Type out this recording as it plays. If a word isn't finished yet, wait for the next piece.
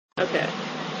Okay.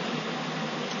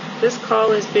 This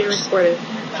call is being recorded.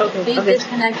 Okay. Please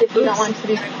disconnect if you don't want to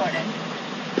be recorded.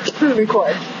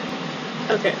 Record.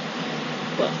 Okay.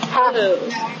 Well, hello.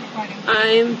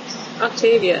 I'm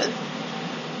Octavia.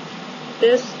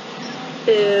 This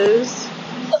is...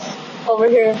 Over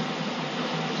here.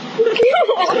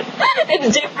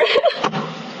 It's different.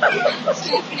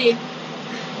 Stephanie.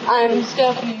 I'm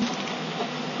Stephanie.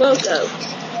 Welcome.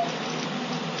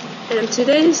 And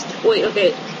today's... Wait,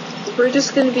 okay. We're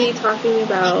just going to be talking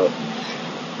about...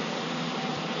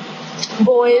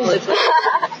 Boys.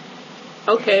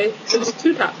 Okay, so there's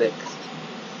two topics.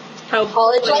 How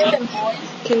College life and boys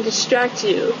can distract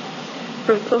you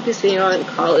from focusing on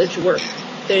college work.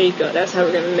 There you go. That's how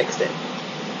we're going to mix it.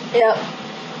 Yep.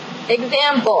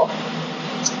 Example.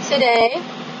 Today,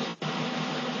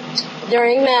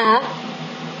 during math,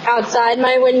 outside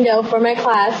my window for my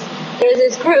class, there's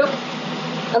this group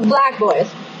of black boys.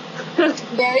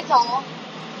 Very tall,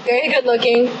 very good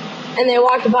looking, and they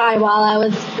walked by while I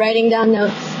was writing down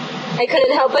notes. I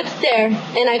couldn't help but stare,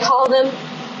 and I called them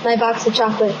my box of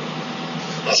chocolate.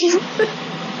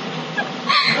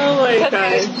 Oh my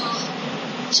god.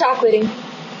 Chocolatey.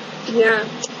 Yeah.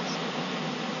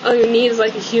 All you need is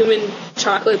like a human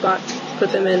chocolate box to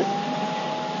put them in.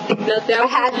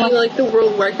 That would be like the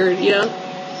world record, you know?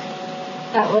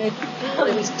 That would.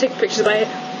 Like we take pictures by it.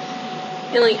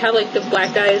 And like have like the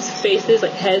black guys' faces,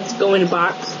 like heads go in a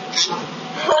box.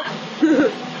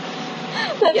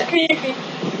 That's creepy.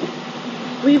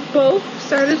 We both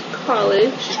started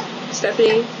college,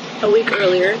 Stephanie, a week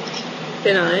earlier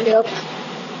than I. Yep.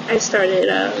 I started,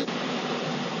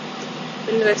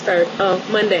 when did I start? Oh,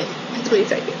 Monday,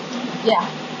 22nd. Yeah.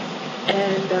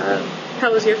 And,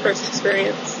 how was your first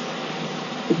experience?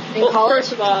 In college?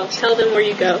 First of all, tell them where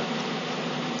you go.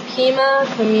 Pima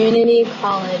Community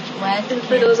College, West And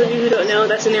for those of you who don't know,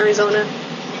 that's in Arizona.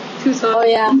 Tucson. Oh,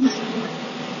 yeah.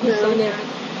 No.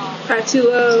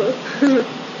 520.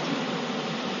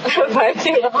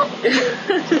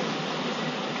 520.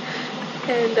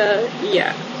 And,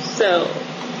 yeah. So,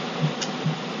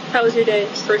 how was your day?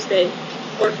 First day?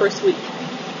 Or first week?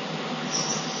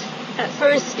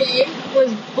 First day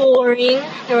was boring.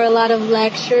 There were a lot of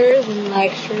lectures and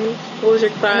lectures. What was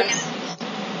your class?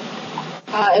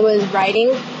 It was writing,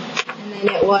 and then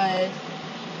it was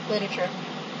literature.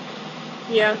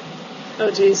 Yeah.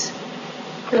 Oh, jeez.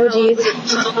 Oh, jeez.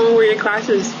 How long were your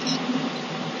classes?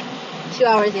 2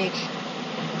 hours each.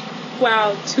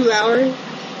 Wow, 2 hours?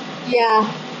 Yeah.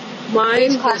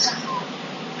 Mine,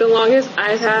 the longest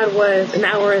I've had was an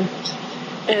hour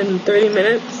and 30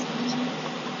 minutes.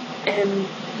 And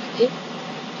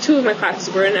two of my classes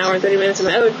were an hour and 30 minutes, and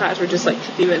my other class were just like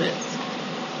 50 minutes.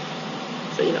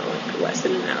 So, you know, like less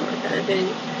than an hour kind of thing.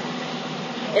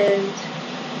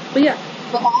 But yeah.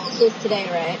 But that was just today,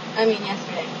 right? I mean,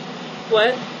 yesterday.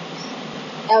 What?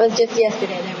 That was just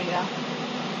yesterday. There we go.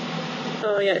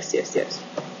 Oh, yes.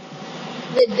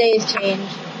 The days change.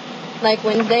 Like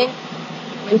Wednesdays?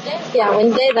 Yeah,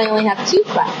 Wednesdays I only have 2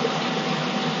 classes.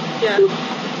 Yeah.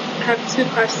 I have 2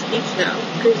 classes each now.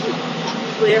 Because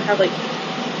usually I have like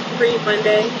 3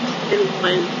 Monday and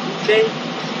 1 Tuesday. I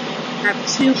have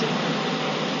 2.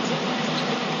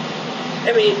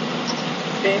 I mean,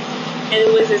 okay. And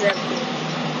Wednesdays I have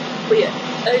 3. But yeah,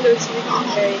 I go to the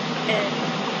today and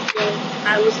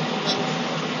I was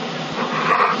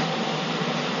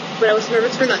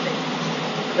nervous for nothing.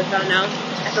 I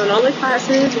found all my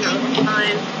classes and I was on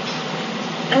time.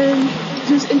 And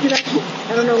just introductions.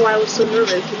 I don't know why I was so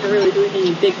nervous because I'm not really doing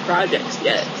any big projects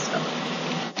yet, so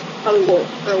probably won't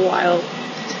for a while.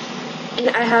 And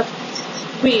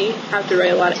we have to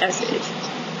write a lot of essays.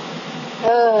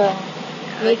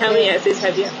 Like how many essays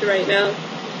have you have to write now?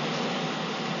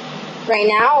 Right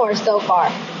now or so far?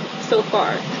 So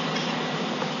far.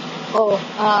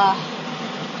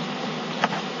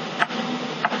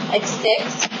 Like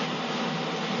 6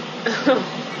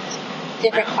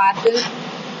 different classes.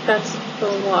 That's a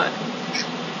lot.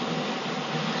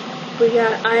 But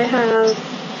yeah, I have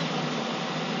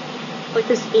like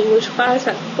this English class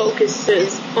that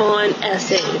focuses on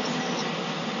essays.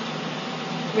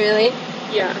 Really?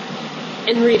 Yeah.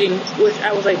 And reading, which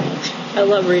I was like, I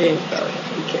love reading, so I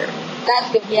don't care.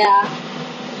 That's good, yeah.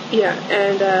 Yeah,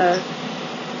 and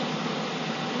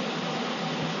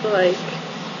like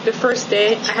the first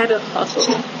day I had to hustle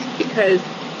because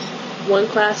one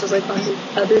class was like on the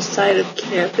other side of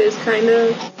campus, kind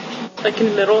of like in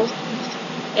the middle,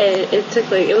 and it was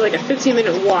like a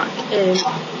 15-minute walk, and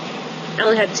I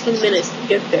only had 10 minutes to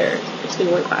get there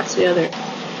between one class and the other.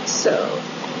 So,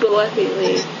 but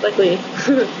luckily,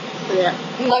 Yeah.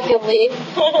 Luckily.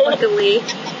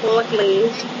 Luckily,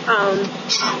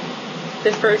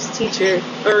 the first teacher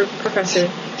or professor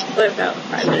left out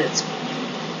 5 minutes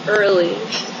early,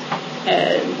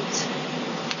 and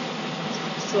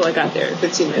so I got there in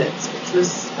 15 minutes, which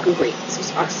was great. This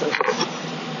was awesome.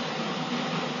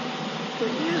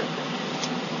 But yeah.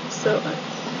 So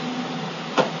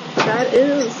that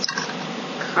is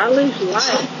college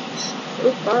life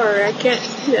so far. I can't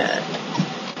see that.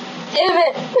 Damn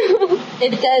it!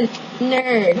 It says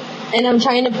nerd, and I'm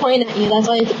trying to point at you. That's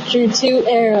why I drew 2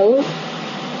 arrows.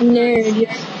 Nerd, you're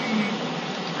a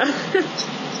nerd.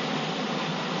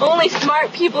 Only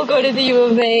smart people go to the U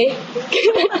of A.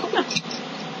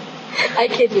 I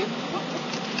kid you.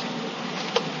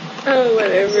 Oh,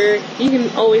 whatever. You can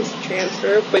always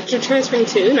transfer, but you're transferring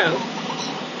to Uno.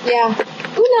 Yeah.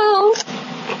 Uno!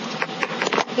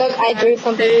 Look, I drew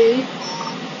something. Hey.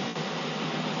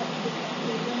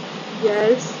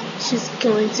 Yes, she's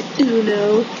going to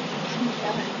Uno.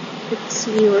 It's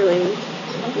New Orleans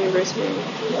University.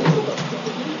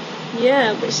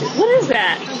 Yeah, but what is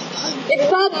that? It's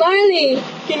Bob Marley!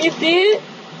 Can you see it?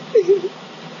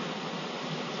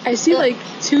 I see like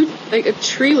a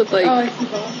tree with like.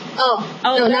 Oh,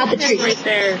 no, not the tree. Right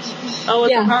there. Oh,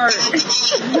 it's a heart.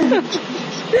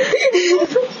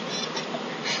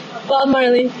 Bob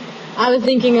Marley. I was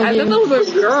thinking of you. I thought that was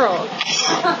a girl.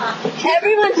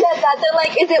 Everyone said that. They're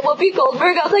like, is it Whoopi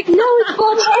Goldberg? I was like, no, it's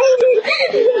Bob Marley.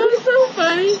 That was so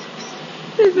funny.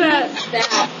 Who's that?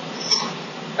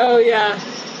 Oh, yeah.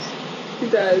 He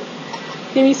does.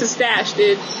 He needs a stash,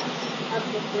 dude.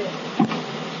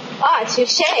 Ah,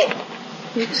 touche.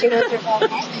 She knows her Bob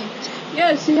Marley.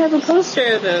 Yeah, she has a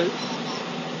poster of them.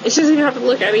 And she doesn't even have to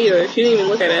look at it either. She didn't even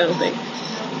look at it, I don't think.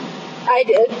 I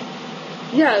did.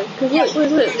 Yeah, because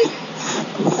look.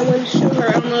 I want to show her.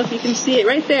 I don't know if you can see it.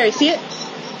 Right there. See it?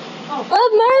 Oh.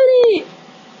 Bob Marley!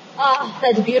 Ah,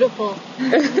 that's beautiful.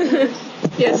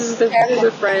 Yes, this is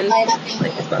a friend.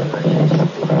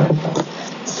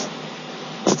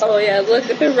 Oh, yeah, look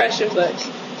at the Russian book.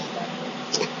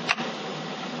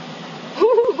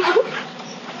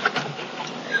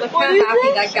 Look how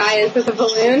happy that guy is with the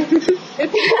balloon.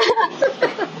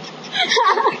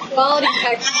 Quality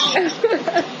textbook.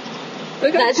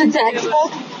 That's a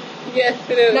textbook? Yes,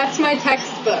 it is. That's my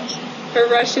textbook. Her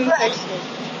Russian textbook.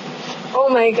 Oh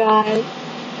my god.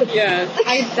 Yeah.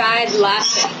 I died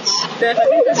laughing. I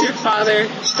think that's your father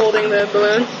holding the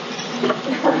balloon.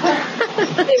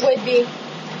 It would be.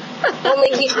 Only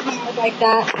he would like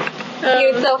that.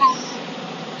 He was so happy.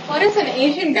 What is an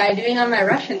Asian guy doing on my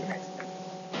Russian textbook?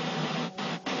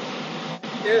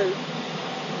 Dude.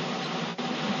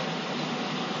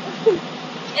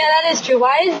 Yeah, that is true.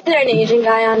 Why is there an Asian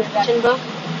guy on a Russian book?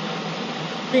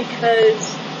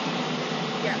 Because,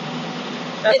 yeah.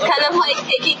 It's kind of like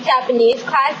taking Japanese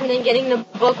class and then getting the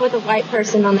book with a white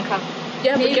person on the cover.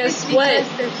 Yeah, but guess what?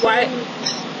 Why?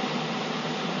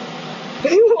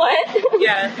 What?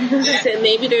 Yeah. I said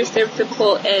maybe they're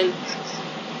stereotypical and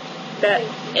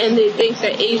they think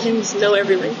that Asians know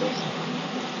every language.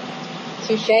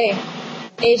 Touche.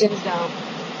 Asians don't.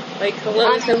 Like,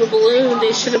 Columbus have a balloon,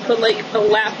 they should have put like a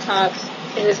laptop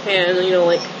in his hand, you know,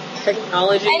 like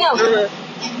technology. I know.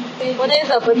 What is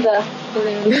up with the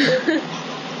balloon?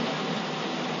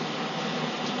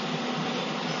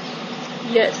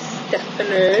 Yes,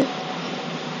 definitely.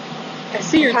 I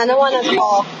see your I kind of want to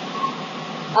call.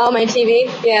 Oh, my TV?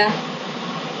 Yeah.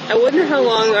 I wonder how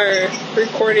long our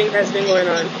recording has been going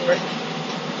on for.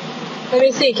 Let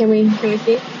me see. Can we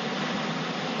see?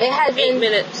 It has 8 been.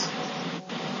 minutes.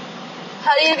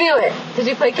 How do you view it? Did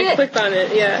you click I it? clicked on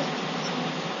it, yeah.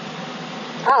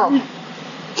 Oh.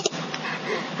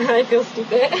 I feel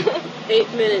stupid.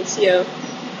 8 minutes, yo.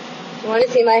 You want to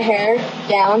see my hair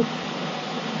down?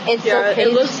 It's Yeah, so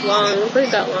it looks long. It looks like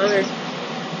it got longer.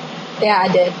 Yeah, I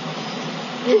did.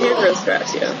 Your hair grows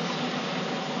fast, yeah.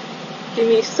 Give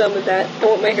me some of that. I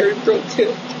want my hair to grow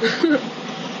too.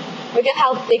 Look at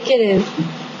how thick it is.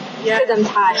 Yeah. Because I'm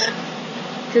Thai.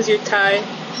 Because you're Thai.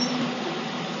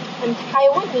 I'm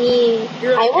Taiwanese.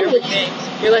 You're like Taiwanese. everything.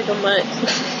 You're like a mutt.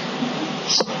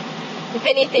 If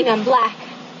anything, I'm black.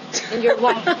 And you're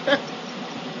white.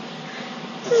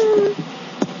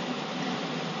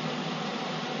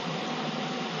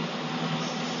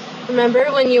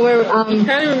 Remember when you were, You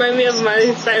kind of remind me of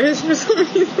Miley Cyrus for some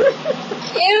reason.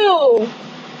 Ew!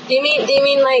 Do you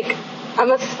mean like,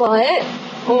 I'm a slut?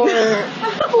 Or...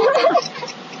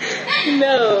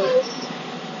 No.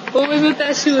 What was it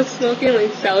that she was smoking,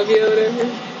 like salvia or whatever?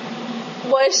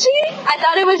 Was she? I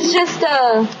thought it was just,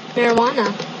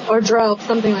 marijuana. Or drove,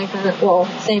 something like that. Well,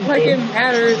 same Like, it thing.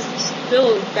 matters.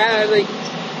 Still bad. Like,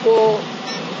 well,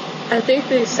 I think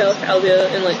they sell salvia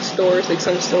in like stores, like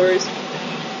some stores,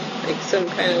 like some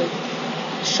kind of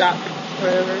shop,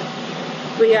 whatever.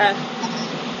 But yeah,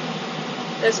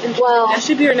 that's interesting. Well- that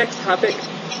should be our next topic.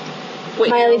 Wait,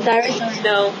 Miley Cyrus?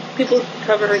 no, people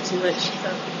cover her too much,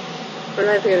 so we're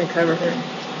not even gonna cover her.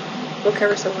 We'll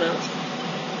cover someone else.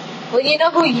 Well, you know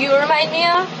who you remind me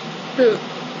of? Who?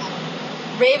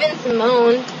 Raven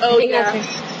Simone. Oh, I think yeah. that's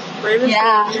her. Raven?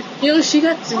 Yeah. You know, she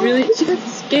got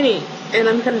skinny, and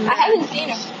I'm kind of I mad. haven't seen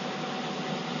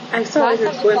her. I saw like a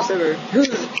Last time I glimpse saw of her.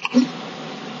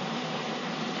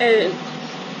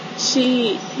 And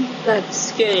she got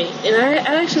skinny, and I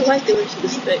actually liked it when she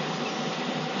was thick.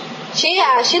 She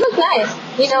looked nice.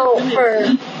 You know,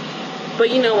 for But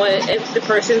you know what? If the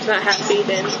person's not happy,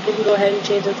 then they can go ahead and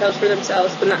change themselves for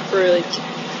themselves, but not for like.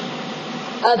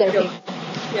 other people.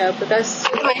 Yeah, but that's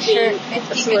My what shirt. being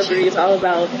It's a celebrity is all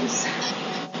about. Is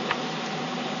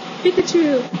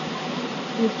Pikachu.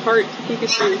 In part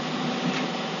Pikachu.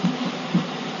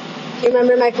 You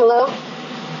remember my pillow?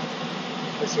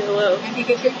 What's your hello? My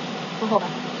Pikachu? Oh, hold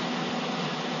on.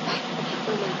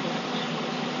 Oh my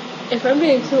god. If I'm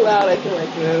being too loud, I can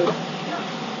like move.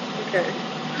 Okay.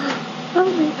 Oh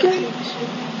my gosh.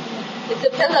 It's a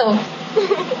pillow.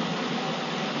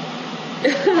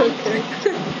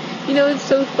 Okay. You know what's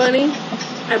so funny?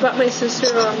 I bought my sister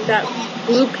that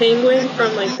blue penguin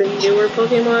from like the newer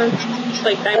Pokemon,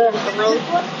 like Diamond and Pearl.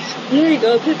 Here you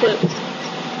go, Piplup.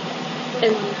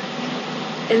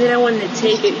 And then I wanted to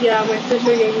take it. Yeah, my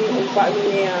sister bought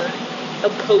me a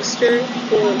poster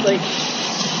full of like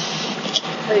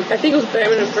I think it was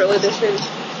Diamond and Pearl edition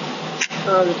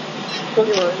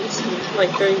Pokemons,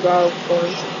 like their evolved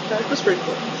forms. That was pretty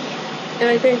cool. And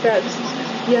I think that's,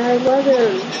 yeah, I love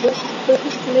him. What's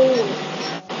his name?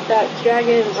 That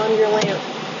dragon on your lamp.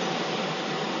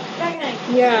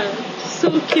 Dragonite. Yeah,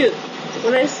 so cute.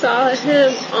 When I saw him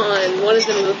on one of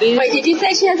the movies. Wait, did you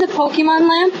say she has a Pokemon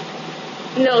lamp?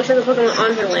 No, she has a Pokemon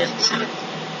on her lamp.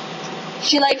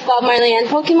 She likes Bob Marley and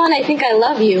Pokemon. I think I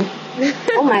love you.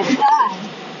 Oh my god.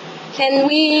 Can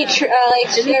we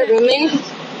share roommates?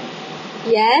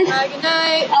 Yes. Good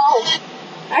night. Oh,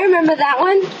 I remember that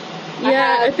one.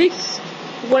 Yeah, I think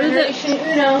one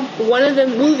of the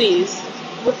movies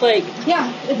with like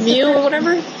Yeah, it's Mew or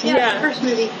whatever. the first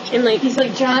movie. And like He's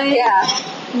like giant. Yeah.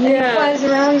 And he flies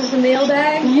around with a mail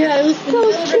bag. yeah, it was so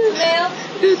Delivers cute. mail.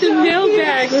 Dude, the mail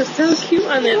bag was so cute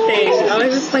on that thing. I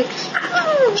was just like,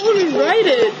 I want to write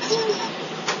it.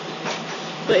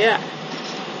 But yeah,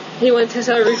 he went to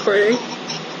start recording.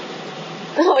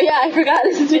 Oh yeah, I forgot.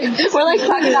 We're like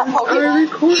talking about Our Pokemon.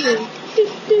 recording.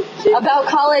 About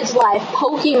college life,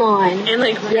 Pokemon. And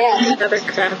like Yeah. other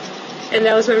crap. And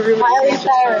that was my roommate. Miley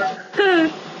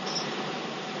Cyrus.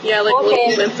 Yeah, like Okay.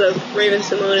 little clips of Raven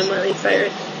Simone and Miley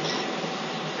Cyrus.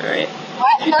 Alright.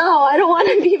 What? No, I don't want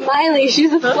to be Miley.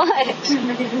 She's a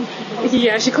slut.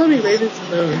 Yeah, she called me Raven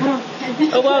Simone.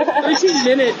 Oh wow, 13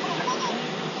 minutes.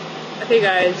 Okay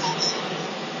guys.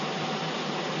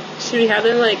 Should we have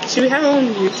our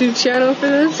own YouTube channel for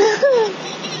this?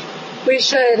 We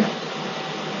should.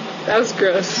 That was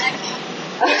gross.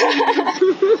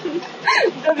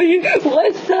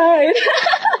 What side?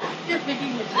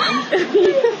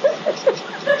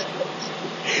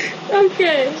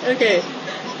 Okay.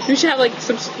 We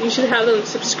should have them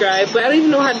subscribe, but I don't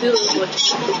even know how to do those like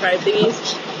subscribe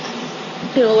thingies.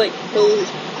 You know, like those,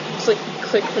 just like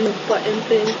click on the button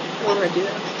thing. I don't know how to do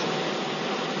that.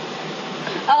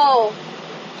 Oh,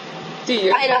 Do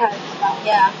you? I know how to do that.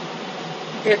 Yeah.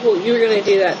 Okay, well, you were gonna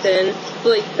do that then. But,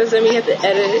 like, does that mean you have to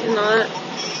edit it and all that?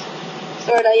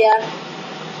 Sorta, yeah.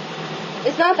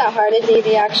 It's not that hard. It's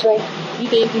easy, actually. You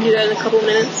think you can do that in a couple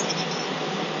minutes?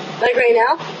 Like right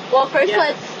now? Well, first Yeah.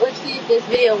 let's see if this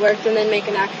video works and then make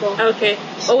an actual. Okay.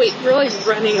 Oh wait, we're like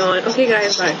running on. Okay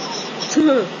guys, bye.